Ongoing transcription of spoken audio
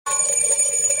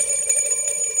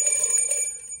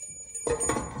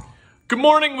Good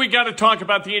morning. We got to talk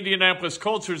about the Indianapolis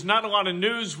Colts. There's not a lot of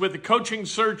news with the coaching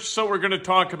search, so we're going to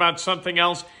talk about something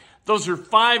else. Those are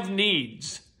 5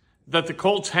 needs that the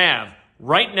Colts have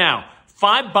right now.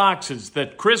 5 boxes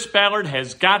that Chris Ballard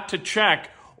has got to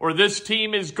check, or this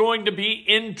team is going to be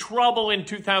in trouble in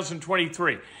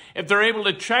 2023. If they're able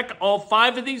to check all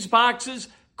 5 of these boxes,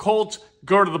 Colts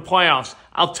go to the playoffs.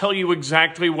 I'll tell you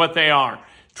exactly what they are.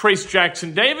 Trace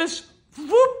Jackson-Davis,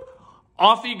 whoop,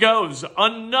 off he goes.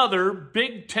 Another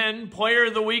Big Ten Player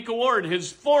of the Week award,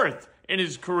 his 4th in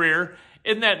his career.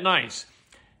 Isn't that nice?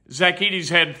 Zach Edey's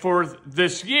had 4th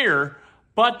this year,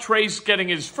 but Trace getting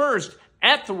his 1st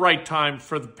at the right time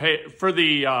for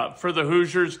the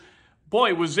Hoosiers.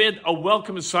 Boy, was it a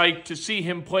welcome sight to see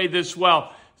him play this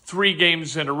well 3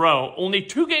 games in a row. Only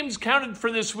 2 games counted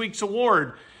for this week's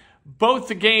award. Both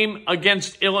the game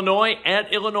against Illinois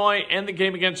at Illinois and the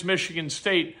game against Michigan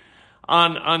State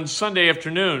on Sunday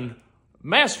afternoon.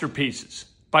 Masterpieces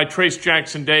by Trace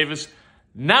Jackson-Davis.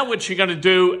 Now what you going to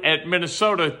do at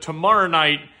Minnesota tomorrow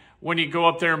night when you go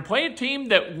up there and play a team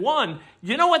that won?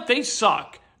 You know what? They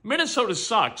suck. Minnesota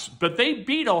sucks, but they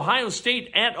beat Ohio State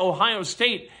at Ohio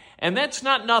State, and that's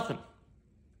not nothing.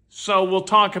 So we'll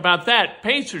talk about that.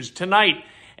 Pacers tonight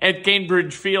at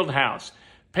Gainbridge Fieldhouse.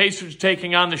 Pacers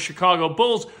taking on the Chicago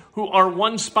Bulls, who are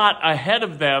 1 spot ahead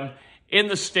of them in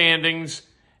the standings.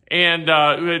 And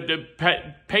the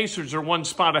Pacers are 1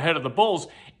 spot ahead of the Bulls.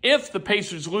 If the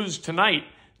Pacers lose tonight,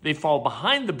 they fall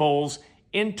behind the Bulls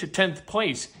into 10th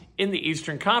place in the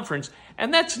Eastern Conference.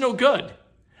 And that's no good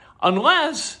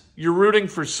unless you're rooting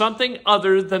for something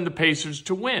other than the Pacers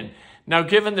to win. Now,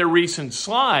 given their recent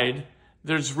slide,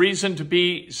 there's reason to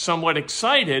be somewhat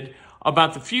excited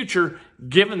about the future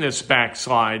given this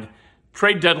backslide.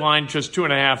 Trade deadline just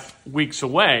 2.5 weeks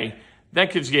away.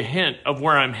 That gives you a hint of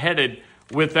where I'm headed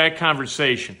with that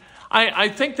conversation. I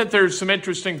think that there's some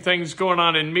interesting things going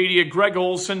on in media. Greg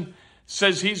Olsen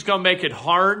says he's going to make it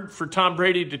hard for Tom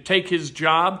Brady to take his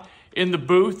job in the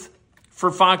booth for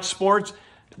Fox Sports.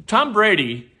 Tom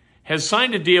Brady has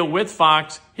signed a deal with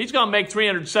Fox. He's going to make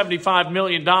 $375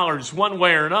 million one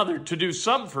way or another to do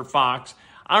something for Fox.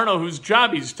 I don't know whose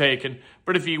job he's taken,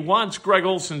 but if he wants Greg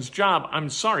Olsen's job, I'm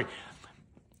sorry.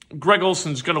 Greg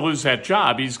Olsen's going to lose that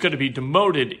job. He's going to be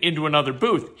demoted into another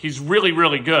booth. He's really,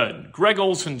 really good. Greg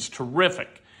Olsen's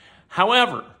terrific.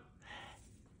 However,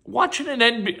 watching an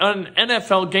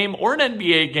NFL game or an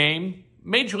NBA game,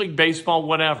 Major League Baseball,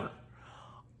 whatever,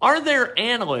 are there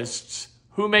analysts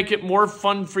who make it more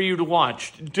fun for you to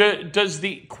watch? Does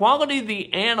the quality of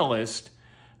the analyst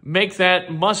make that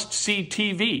must-see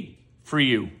TV for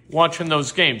you watching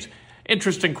those games?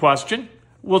 Interesting question.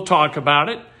 We'll talk about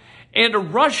it. And a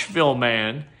Rushville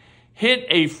man hit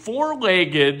a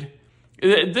 4-legged,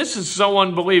 this is so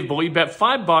unbelievable. He bet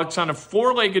 $5 on a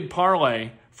 4-legged parlay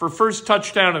for first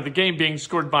touchdown of the game being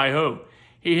scored by who?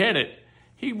 He hit it.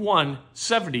 He won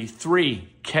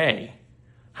 $73K.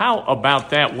 How about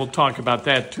that? We'll talk about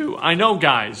that too. I know,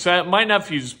 guys, my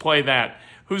nephews play that.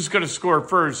 Who's going to score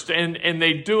first? And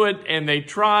they do it, and they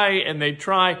try, and they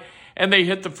try, and they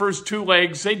hit the first 2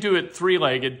 legs. They do it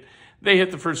 3-legged. They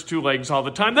hit the first 2 legs all the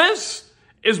time. This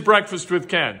is Breakfast with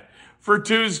Ken for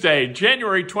Tuesday,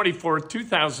 January 24th,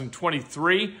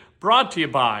 2023, brought to you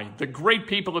by the great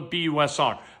people at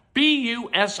BUSR.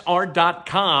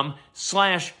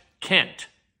 BUSR.com/Kent.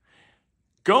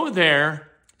 Go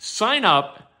there, sign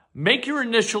up, make your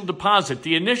initial deposit.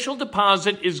 The initial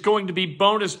deposit is going to be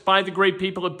bonused by the great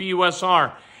people at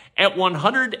BUSR at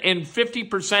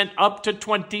 150% up to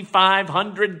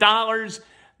 $2,500.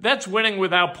 That's winning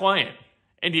without playing,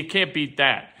 and you can't beat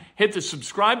that. Hit the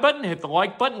subscribe button, hit the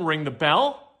like button, ring the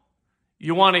bell.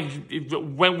 You want to,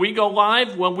 when we go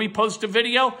live, when we post a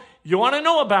video, you want to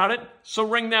know about it, so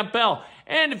ring that bell.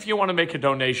 And if you want to make a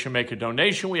donation, make a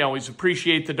donation. We always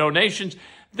appreciate the donations.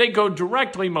 They go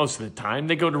directly, most of the time,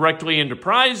 they go directly into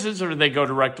prizes, or they go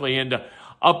directly into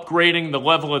upgrading the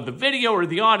level of the video or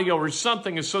the audio or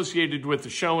something associated with the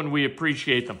show, and we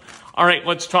appreciate them. All right,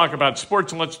 let's talk about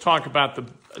sports, and let's talk about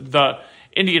the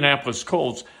Indianapolis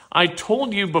Colts. I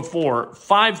told you before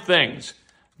 5 things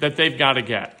that they've got to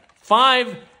get.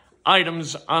 5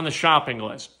 items on the shopping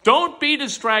list. Don't be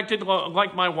distracted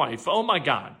like my wife. Oh, my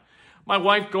God. My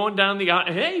wife going down the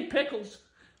aisle. Hey, pickles.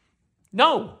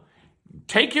 No.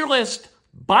 Take your list.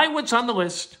 Buy what's on the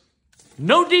list.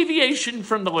 No deviation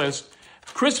from the list.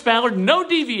 Chris Ballard, no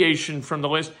deviation from the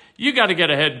list. You got to get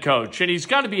a head coach, and he's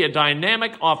got to be a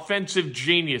dynamic offensive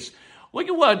genius. Look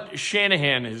at what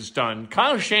Shanahan has done.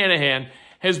 Kyle Shanahan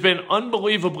has been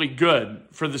unbelievably good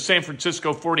for the San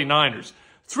Francisco 49ers.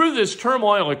 Through this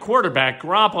turmoil at quarterback,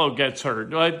 Garoppolo gets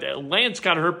hurt. Lance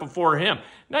got hurt before him.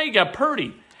 Now you got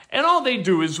Purdy. And all they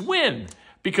do is win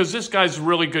because this guy's a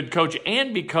really good coach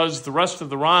and because the rest of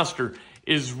the roster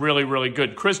is really, really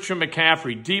good. Christian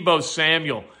McCaffrey, Deebo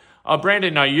Samuel,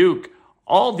 Brandon Ayuk,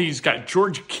 all these guys,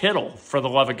 George Kittle, for the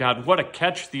love of God, what a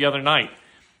catch the other night.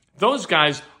 Those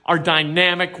guys are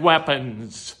dynamic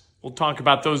weapons. We'll talk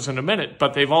about those in a minute,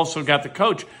 but they've also got the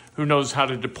coach who knows how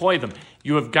to deploy them.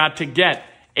 You have got to get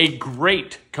a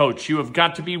great coach. You have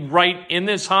got to be right in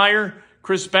this hire,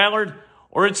 Chris Ballard,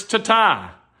 or it's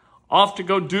ta-ta. Off to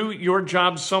go do your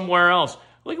job somewhere else.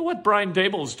 Look at what Brian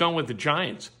Daboll has done with the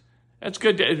Giants. That's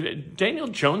good. Daniel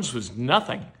Jones was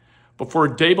nothing before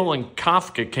Daboll and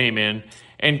Kafka came in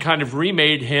and kind of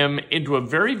remade him into a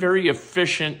very, very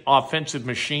efficient offensive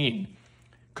machine.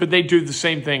 Could they do the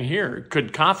same thing here?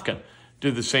 Could Kafka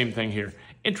do the same thing here?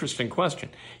 Interesting question.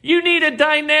 You need a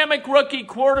dynamic rookie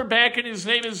quarterback, and his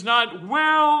name is not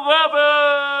Will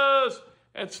Levis.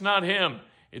 That's not him.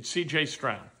 It's C.J.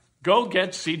 Stroud. Go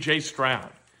get C.J. Stroud.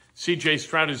 C.J.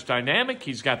 Stroud is dynamic.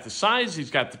 He's got the size.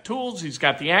 He's got the tools. He's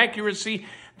got the accuracy.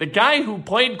 The guy who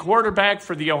played quarterback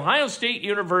for the Ohio State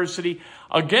University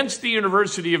against the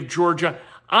University of Georgia,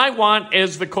 I want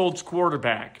as the Colts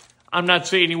quarterback. I'm not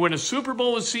saying you win a Super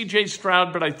Bowl with C.J.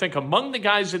 Stroud, but I think among the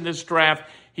guys in this draft,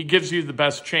 he gives you the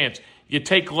best chance. You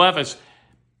take Levis,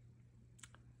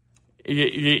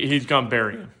 he's going to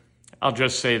bury him. I'll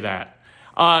just say that.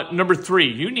 Number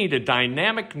 3, you need a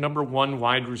dynamic number 1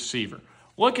 wide receiver.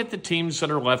 Look at the teams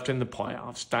that are left in the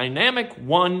playoffs. Dynamic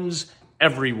ones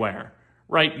everywhere,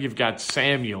 right? You've got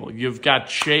Samuel. You've got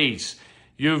Chase.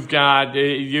 You've got,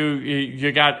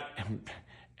 you got,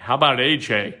 how about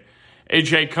AJ?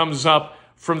 AJ comes up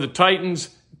from the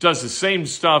Titans, does the same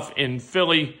stuff in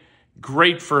Philly.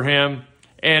 Great for him.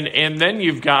 And then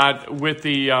you've got with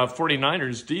the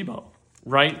 49ers, Deebo,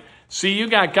 right? See, you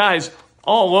got guys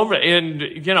all over. And,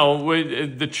 you know,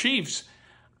 with the Chiefs,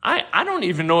 I don't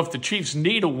even know if the Chiefs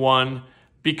need a one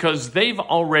because they've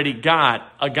already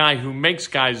got a guy who makes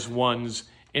guys ones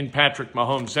in Patrick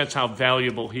Mahomes. That's how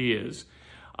valuable he is.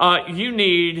 You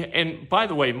need, and by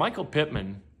the way, Michael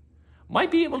Pittman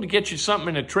might be able to get you something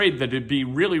in a trade that would be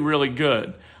really, really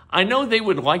good. I know they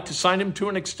would like to sign him to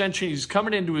an extension. He's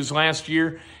coming into his last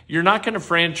year. You're not going to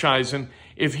franchise him.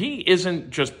 If he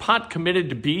isn't just pot committed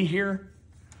to be here,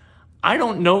 I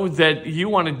don't know that you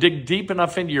want to dig deep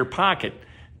enough into your pocket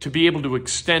to be able to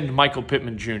extend Michael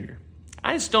Pittman Jr.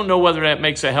 I just don't know whether that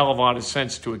makes a hell of a lot of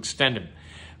sense to extend him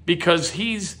because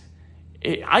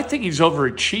I think he's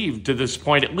overachieved to this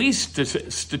point, at least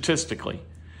statistically.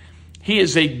 He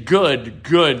is a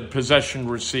good possession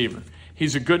receiver.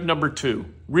 He's a good number 2,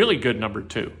 really good number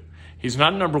 2. He's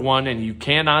not a number 1, and you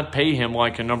cannot pay him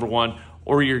like a number 1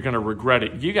 or you're going to regret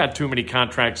it. You got too many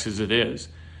contracts as it is,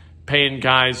 paying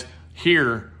guys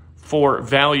here for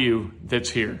value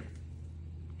that's here.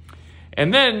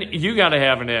 And then you got to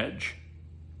have an edge.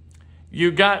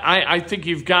 I think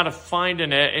you've got to find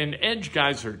an edge, and edge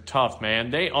guys are tough, man.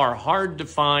 They are hard to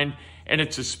find, and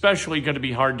it's especially going to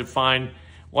be hard to find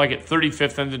like at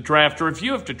 35th in the draft, or if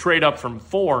you have to trade up from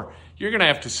 4, you're going to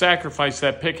have to sacrifice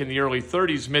that pick in the early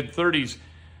 30s, mid-30s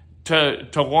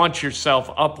to launch yourself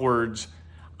upwards.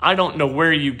 I don't know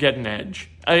where you get an edge.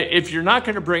 If you're not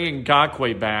going to bring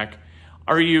Ngakoue back,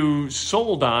 are you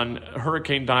sold on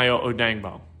Hurricane Dayo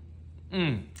Odangbo?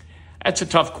 That's a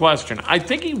tough question. I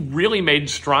think he really made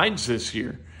strides this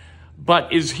year.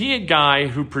 But is he a guy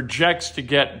who projects to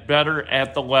get better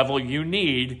at the level you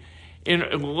need?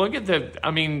 Look at the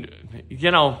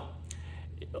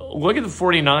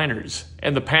 49ers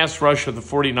and the pass rush of the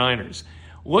 49ers.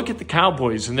 Look at the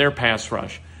Cowboys and their pass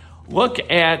rush. Look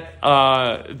at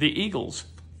the Eagles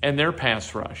and their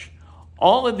pass rush.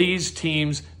 All of these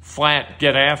teams flat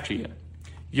get after you.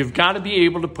 You've got to be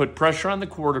able to put pressure on the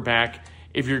quarterback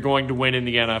if you're going to win in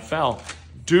the NFL.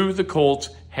 Do the Colts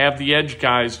have the edge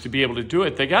guys to be able to do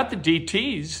it? They got the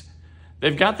DTs.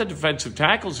 They've got the defensive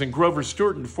tackles in Grover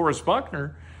Stewart and DeForest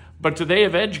Buckner, but do they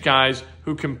have edge guys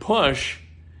who can push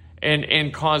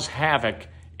and cause havoc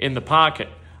in the pocket?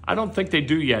 I don't think they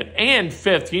do yet. And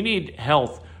 5th, you need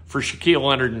health for Shaquille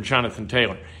Leonard and Jonathan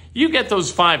Taylor. You get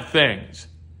those 5 things,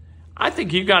 I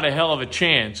think you got a hell of a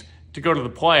chance to go to the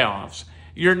playoffs.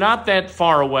 You're not that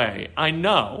far away. I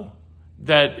know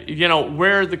that,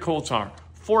 where the Colts are,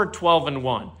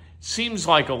 4-12-1, seems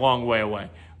like a long way away.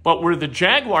 But were the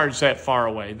Jaguars that far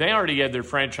away? They already had their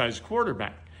franchise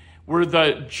quarterback. Were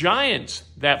the Giants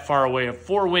that far away, a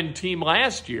 4-win team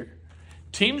last year?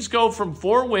 Teams go from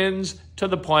 4 wins to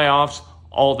the playoffs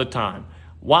all the time.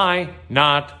 Why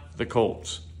not the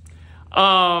Colts?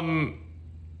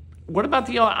 What about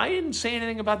the O-line? I didn't say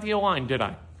anything about the O-line, did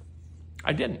I?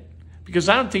 I didn't. Because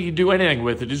I don't think you do anything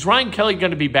with it. Is Ryan Kelly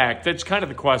going to be back? That's kind of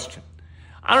the question.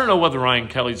 I don't know whether Ryan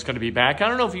Kelly's going to be back. I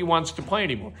don't know if he wants to play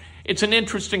anymore. It's an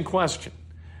interesting question.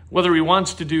 Whether he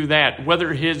wants to do that,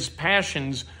 whether his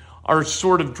passions are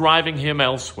sort of driving him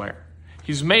elsewhere.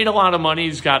 He's made a lot of money.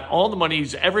 He's got all the money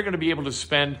he's ever going to be able to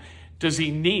spend. Does he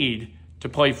need to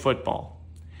play football?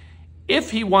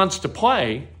 If he wants to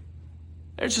play,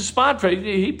 there's a spot for him.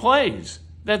 He plays.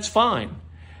 That's fine.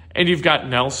 And you've got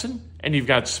Nelson, and you've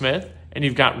got Smith, and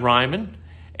you've got Ryman.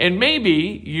 And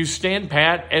maybe you stand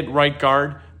pat at right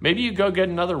guard. Maybe you go get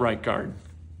another right guard.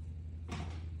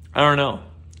 I don't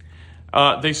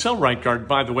know. They sell right guard,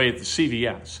 by the way, at the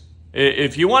CVS.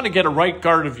 If you want to get a right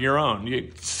guard of your own,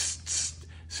 you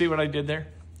see what I did there?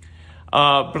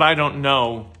 But I don't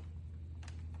know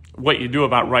what you do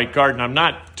about right guard, and I'm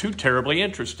not too terribly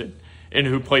interested in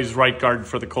who plays right guard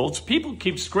for the Colts. People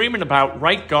keep screaming about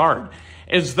right guard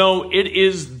as though it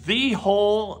is the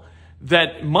hole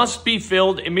that must be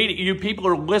filled immediately. You people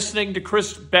are listening to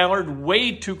Chris Ballard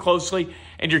way too closely,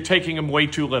 and you're taking him way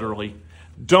too literally.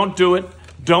 Don't do it.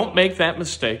 Don't make that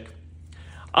mistake.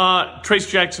 Trace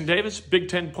Jackson-Davis, Big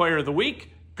Ten Player of the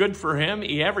Week. Good for him.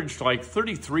 He averaged like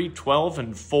 33, 12,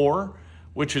 and 4,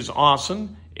 which is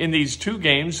awesome in these two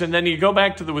games. And then you go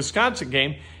back to the Wisconsin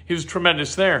game, he was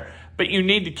tremendous there. But you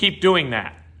need to keep doing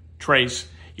that, Trace.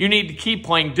 You need to keep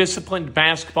playing disciplined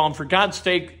basketball. And for God's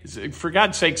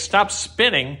sake, stop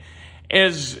spinning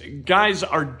as guys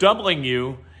are doubling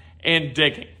you and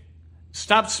digging.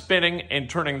 Stop spinning and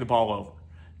turning the ball over.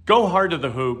 Go hard to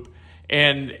the hoop.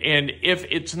 And if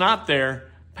it's not there,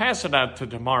 pass it out to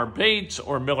DeMar Bates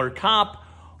or Miller Kopp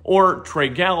or Trey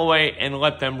Galloway and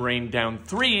let them rain down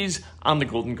threes on the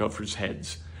Golden Gophers'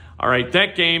 heads. All right,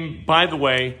 that game, by the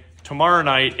way, tomorrow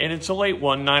night, and it's a late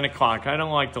one, 9 o'clock. I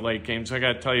don't like the late games, I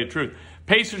got to tell you the truth.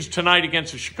 Pacers tonight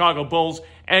against the Chicago Bulls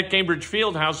at Gainbridge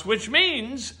Fieldhouse, which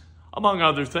means, among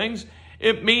other things,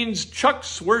 it means Chuck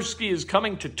Swirsky is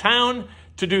coming to town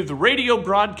to do the radio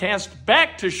broadcast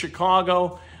back to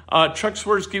Chicago. Chuck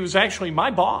Swirsky was actually my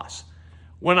boss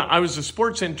when I was a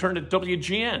sports intern at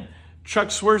WGN. Chuck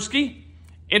Swirsky,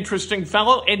 interesting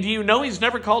fellow, and do you know he's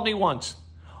never called me once?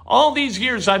 All these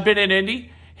years I've been in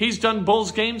Indy, he's done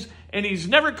Bulls games, and he's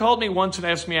never called me once and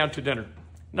asked me out to dinner.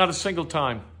 Not a single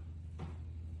time.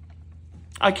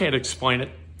 I can't explain it.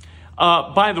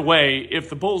 By the way, if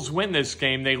the Bulls win this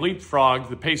game, they leapfrog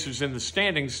the Pacers in the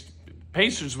standings.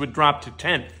 Pacers would drop to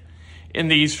 10th in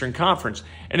the Eastern Conference.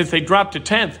 And if they drop to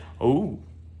 10th,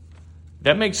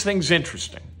 that makes things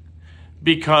interesting.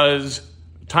 Because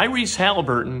Tyrese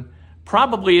Halliburton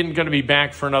probably isn't going to be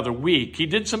back for another week. He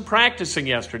did some practicing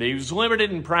yesterday. He was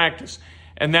limited in practice,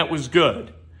 and that was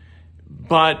good.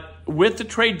 But with the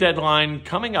trade deadline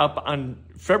coming up on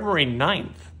February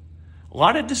 9th, a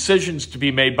lot of decisions to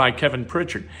be made by Kevin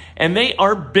Pritchard. And they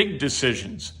are big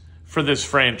decisions for this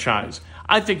franchise.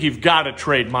 I think you've got to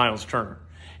trade Miles Turner.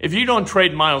 If you don't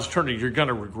trade Miles Turner, you're going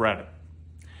to regret it.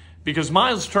 Because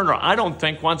Miles Turner, I don't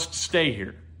think, wants to stay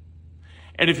here.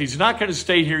 And if he's not going to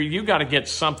stay here, you got to get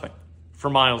something for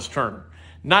Miles Turner.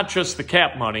 Not just the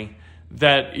cap money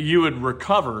that you would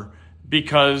recover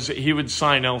because he would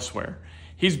sign elsewhere.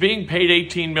 He's being paid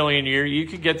 $18 million a year. You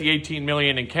could get the $18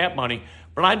 million in cap money,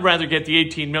 but I'd rather get the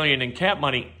 $18 million in cap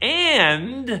money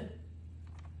and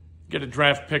get a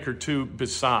draft pick or two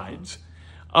besides.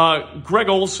 Greg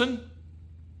Olson,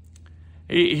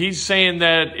 he's saying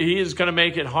that he is going to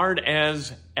make it hard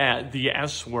as the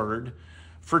S word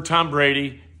for Tom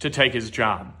Brady to take his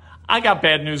job. I got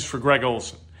bad news for Greg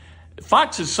Olson.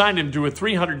 Fox has signed him to a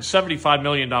 $375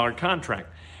 million contract.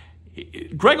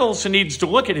 Greg Olson needs to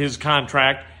look at his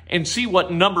contract and see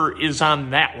what number is on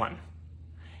that one.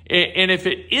 And if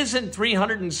it isn't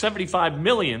 $375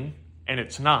 million, and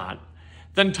it's not,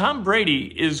 then Tom Brady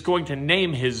is going to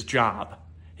name his job.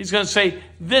 He's going to say,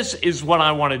 this is what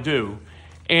I want to do.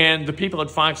 And the people at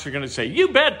Fox are going to say, you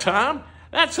bet, Tom.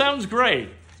 That sounds great.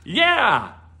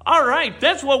 Yeah. All right.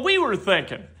 That's what we were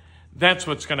thinking. That's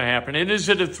what's going to happen. And is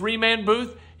it a three-man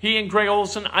booth? He and Greg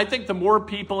Olson? I think the more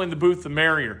people in the booth, the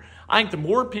merrier. I think the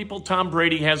more people Tom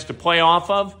Brady has to play off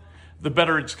of, the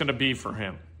better it's going to be for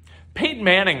him. Peyton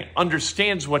Manning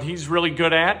understands what he's really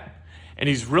good at, and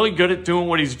he's really good at doing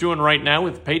what he's doing right now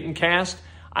with Peyton Cast.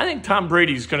 I think Tom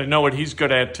Brady's going to know what he's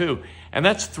good at too, and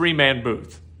that's three-man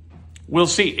booth. We'll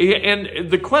see. And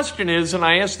the question is, and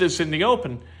I asked this in the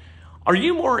open, are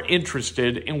you more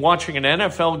interested in watching an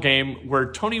NFL game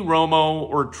where Tony Romo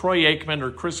or Troy Aikman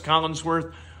or Chris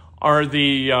Collinsworth are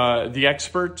the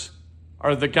experts,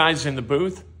 are the guys in the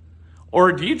booth?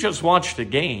 Or do you just watch the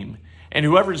game, and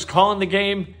whoever's calling the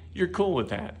game, you're cool with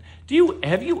that?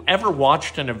 Have you ever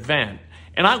watched an event?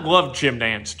 And I love Jim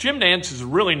Nantz. Jim Nantz is a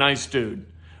really nice dude,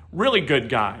 really good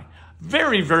guy,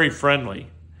 very, very friendly.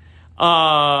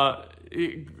 Grabbed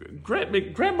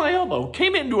my elbow,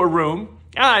 came into a room.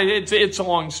 It's a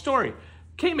long story.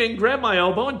 Came in, grabbed my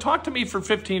elbow, and talked to me for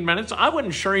 15 minutes. I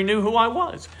wasn't sure he knew who I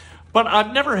was. But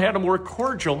I've never had a more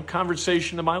cordial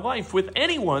conversation in my life with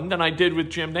anyone than I did with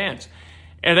Jim Nantz.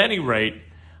 At any rate,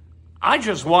 I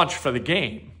just watch for the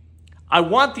game. I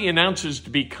want the announcers to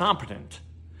be competent,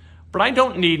 but I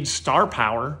don't need star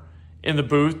power in the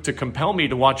booth to compel me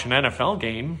to watch an NFL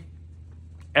game,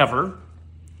 ever.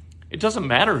 It doesn't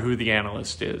matter who the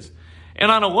analyst is.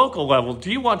 And on a local level,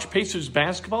 do you watch Pacers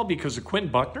basketball because of Quinn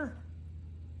Buckner?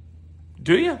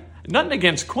 Do you? Nothing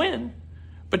against Quinn,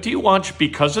 but do you watch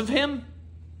because of him?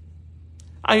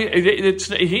 It's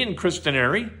he and Chris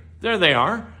Denary. There they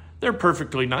are. They're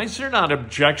perfectly nice. They're not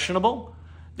objectionable.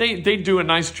 They do a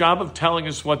nice job of telling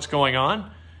us what's going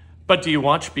on. But do you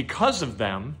watch because of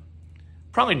them?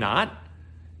 Probably not.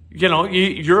 You know,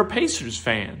 you're a Pacers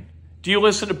fan. Do you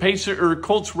listen to Pacer or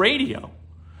Colts radio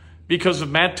because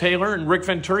of Matt Taylor and Rick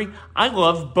Venturi? I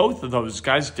love both of those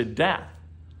guys to death.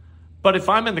 But if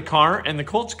I'm in the car and the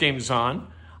Colts game's on,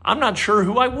 I'm not sure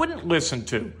who I wouldn't listen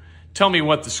to. Tell me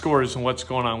what the score is and what's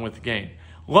going on with the game.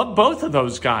 Love both of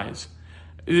those guys.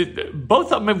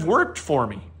 Both of them have worked for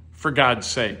me, for God's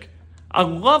sake. I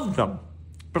love them,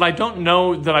 but I don't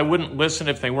know that I wouldn't listen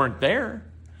if they weren't there.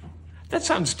 That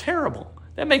sounds terrible.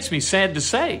 That makes me sad to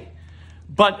say.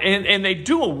 But and they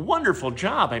do a wonderful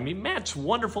job. I mean, Matt's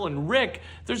wonderful, and Rick,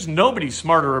 there's nobody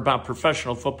smarter about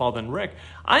professional football than Rick.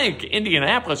 I think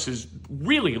Indianapolis is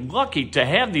really lucky to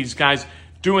have these guys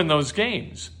doing those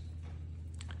games.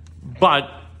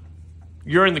 But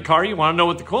you're in the car, you want to know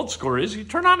what the Colts score is, you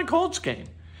turn on a Colts game.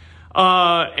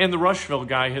 And the Rushville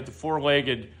guy hit the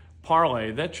four-legged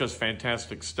parlay. That's just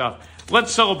fantastic stuff.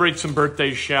 Let's celebrate some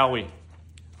birthdays, shall we?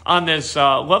 On this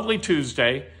lovely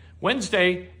Tuesday.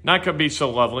 Wednesday, not going to be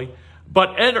so lovely.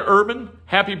 But Ed Urban,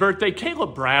 happy birthday.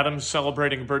 Caleb Bradham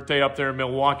celebrating a birthday up there in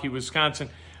Milwaukee,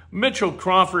 Wisconsin. Mitchell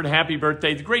Crawford, happy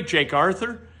birthday. The great Jake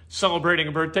Arthur celebrating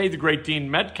a birthday. The great Dean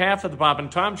Metcalf of the Bob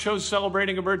and Tom Show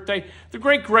celebrating a birthday. The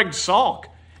great Greg Salk.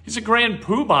 He's a grand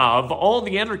poobah of all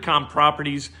the Entercom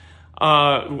properties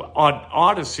on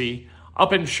Odyssey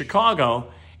up in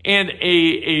Chicago. And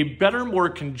a better, more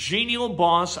congenial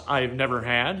boss I've never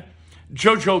had.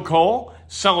 JoJo Cole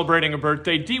celebrating a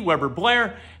birthday. D. Weber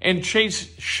Blair and Chase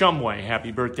Shumway.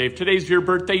 Happy birthday. If today's your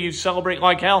birthday, you celebrate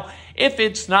like hell. If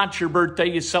it's not your birthday,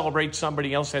 you celebrate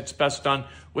somebody else. That's best done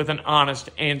with an honest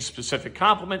and specific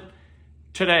compliment.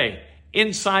 Today,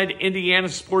 Inside Indiana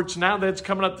Sports Now, that's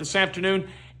coming up this afternoon.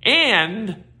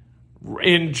 And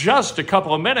in just a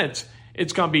couple of minutes,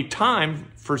 it's going to be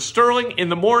time for Sterling in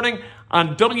the Morning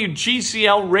on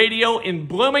WGCL Radio in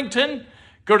Bloomington.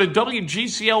 Go to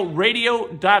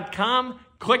WGCLradio.com,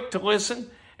 click to listen,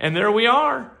 and there we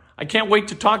are. I can't wait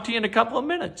to talk to you in a couple of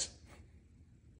minutes.